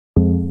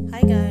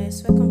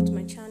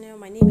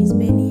my name is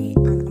Benny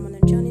and I'm on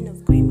a journey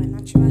of growing my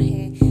natural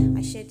hair.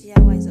 I share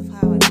DIYs of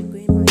how I've been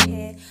growing my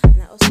hair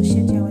and I also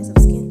share DIYs of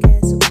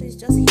skincare, so please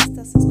just hit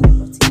that subscribe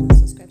button and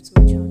subscribe to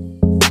my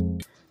channel.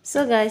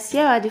 So guys,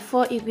 here are the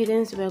 4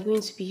 ingredients we are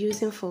going to be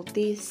using for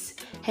this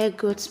hair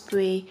growth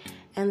spray,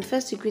 and the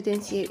first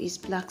ingredient here is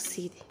black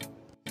seed.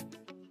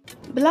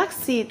 Black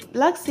seed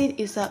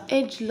is an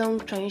age-long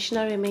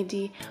traditional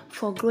remedy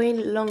for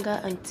growing longer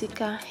and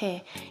thicker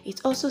hair. It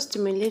also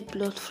stimulates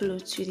blood flow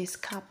to the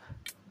scalp.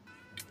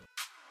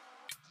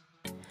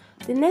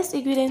 The next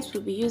ingredient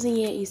we'll be using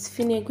here is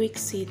fenugreek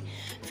seed.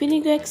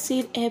 Fenugreek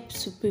seed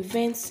helps to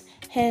prevent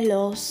hair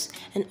loss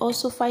and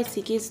also fights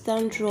against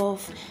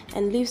dandruff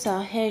and leaves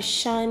our hair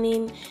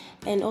shining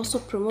and also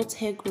promotes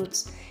hair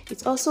growth.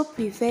 It also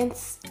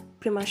prevents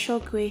premature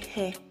gray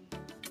hair.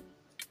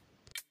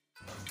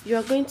 You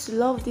are going to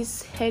love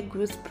this hair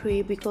growth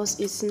spray because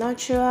it's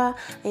natural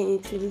and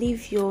it will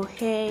leave your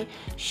hair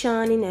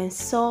shining and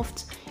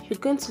soft. You're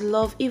going to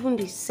love even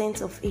the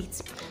scent of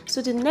it. So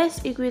the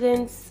next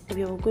ingredients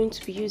we are going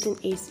to be using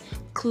is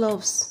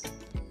cloves.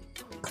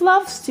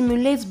 Cloves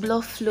stimulates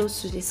blood flow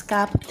to the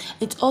scalp.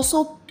 It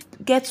also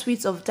gets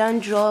rid of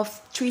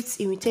dandruff,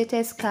 treats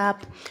irritated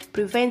scalp,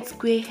 prevents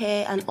gray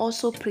hair, and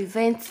also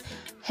prevents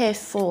hair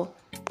fall.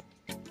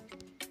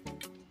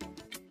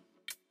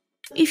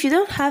 If you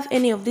don't have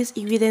any of these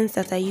ingredients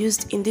that I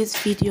used in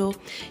this video,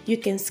 you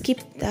can skip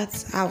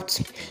that out.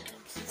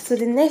 So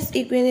the next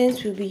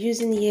ingredient we'll be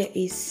using here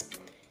is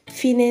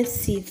fennel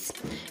seeds.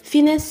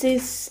 Fennel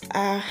seeds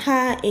are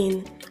high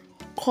in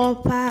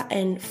copper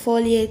and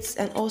folates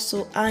and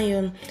also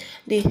iron.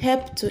 They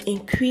help to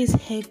increase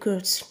hair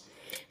growth.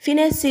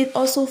 Fennel seed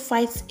also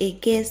fights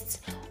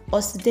against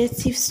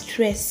oxidative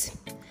stress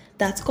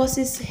that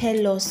causes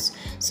hair loss.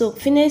 So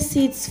fennel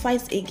seeds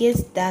fight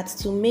against that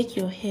to make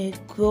your hair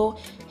grow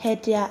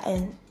healthier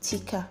and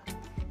thicker.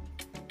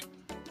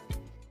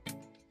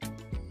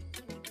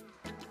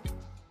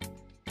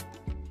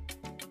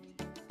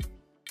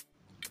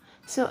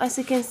 So as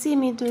you can see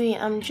me doing,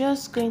 I'm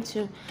just going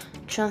to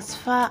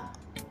transfer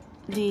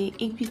the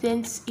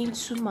ingredients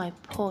into my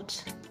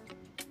pot.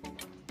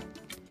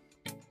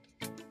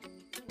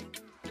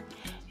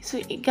 So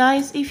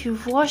guys, if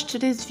you've watched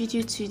today's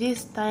video to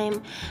this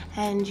time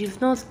and you've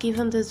not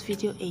given this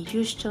video a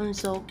huge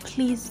thumbs up,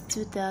 please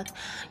do that.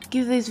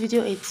 Give this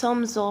video a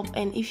thumbs up,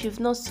 and if you've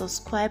not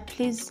subscribed,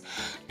 please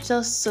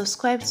just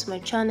subscribe to my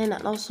channel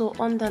and also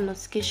on the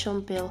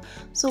notification bell,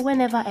 so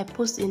whenever I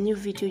post a new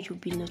video you'll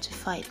be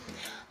notified.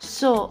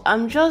 So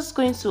I'm just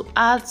going to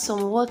add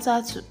some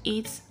water to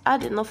it.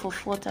 Add enough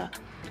of water.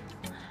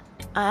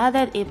 I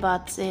added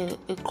about a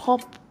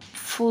cup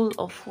full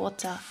of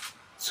water.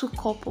 2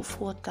 cups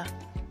of water.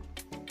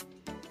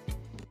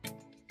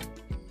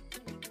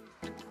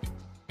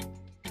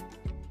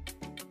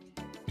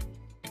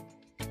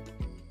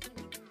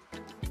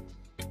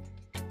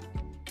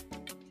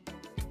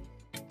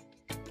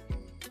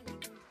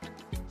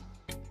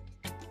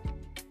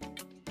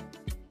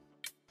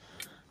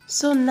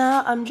 So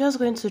now I'm just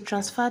going to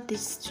transfer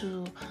this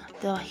to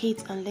the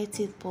heat and let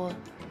it boil.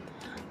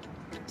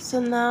 So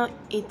now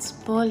it's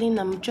boiling.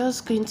 I'm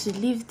just going to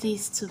leave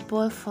this to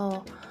boil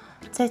for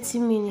 30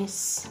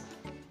 minutes.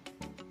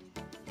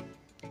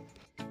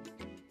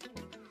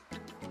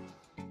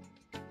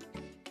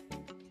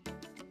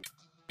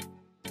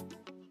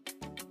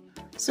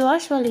 So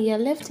actually I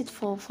left it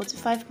for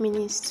 45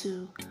 minutes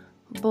to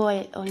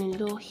boil on a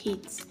low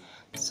heat.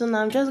 So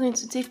now I'm just going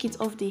to take it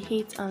off the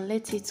heat and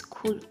let it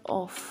cool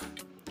off.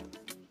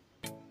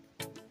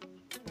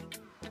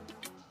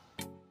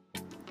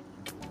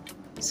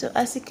 So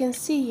as you can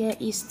see here,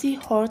 it's still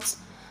hot.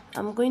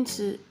 I'm going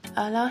to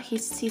allow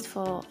it sit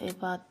for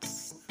about,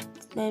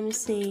 let me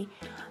say,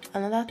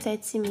 another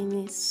 30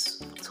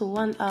 minutes to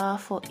 1 hour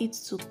for it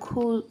to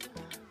cool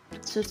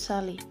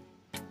totally.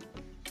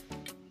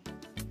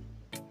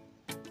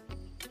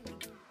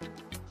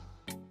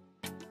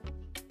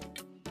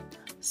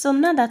 So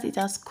now that it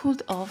has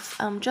cooled off,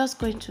 I'm just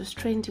going to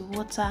strain the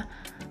water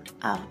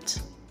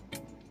out.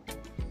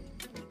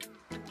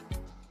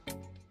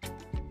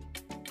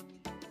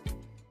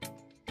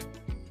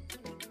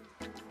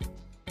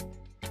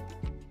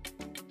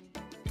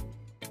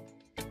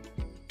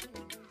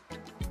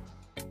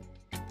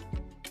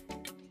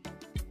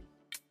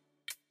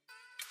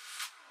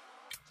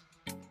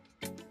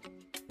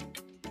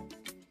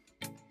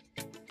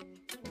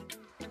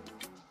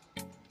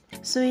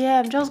 So yeah,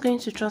 I'm just going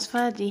to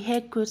transfer the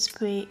hair growth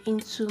spray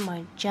into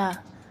my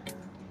jar.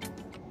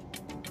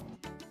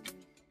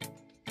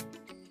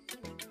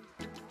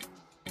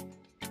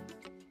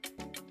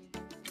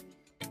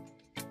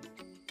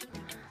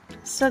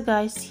 So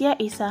guys, here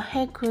is our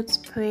hair growth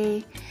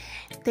spray.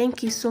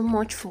 Thank you so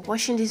much for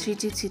watching this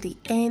video to the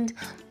end.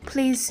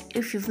 Please,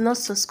 if you've not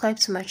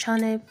subscribed to my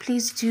channel,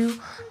 please do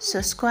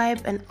subscribe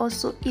and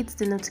also hit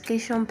the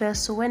notification bell,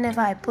 so whenever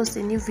I post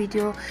a new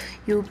video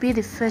you'll be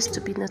the first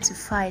to be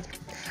notified.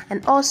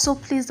 And also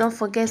please don't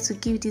forget to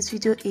give this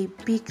video a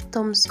big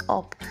thumbs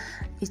up.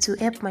 It will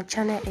help my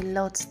channel a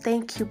lot.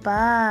 Thank you.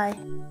 Bye.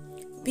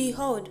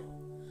 Behold,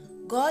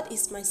 God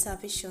is my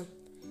salvation.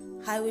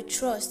 I will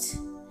trust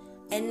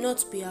and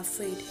not be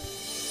afraid.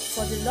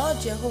 For the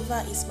Lord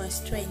Jehovah is my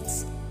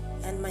strength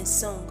and my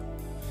song.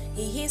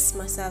 He is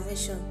my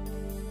salvation.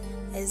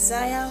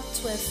 Isaiah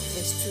 12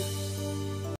 verse 2.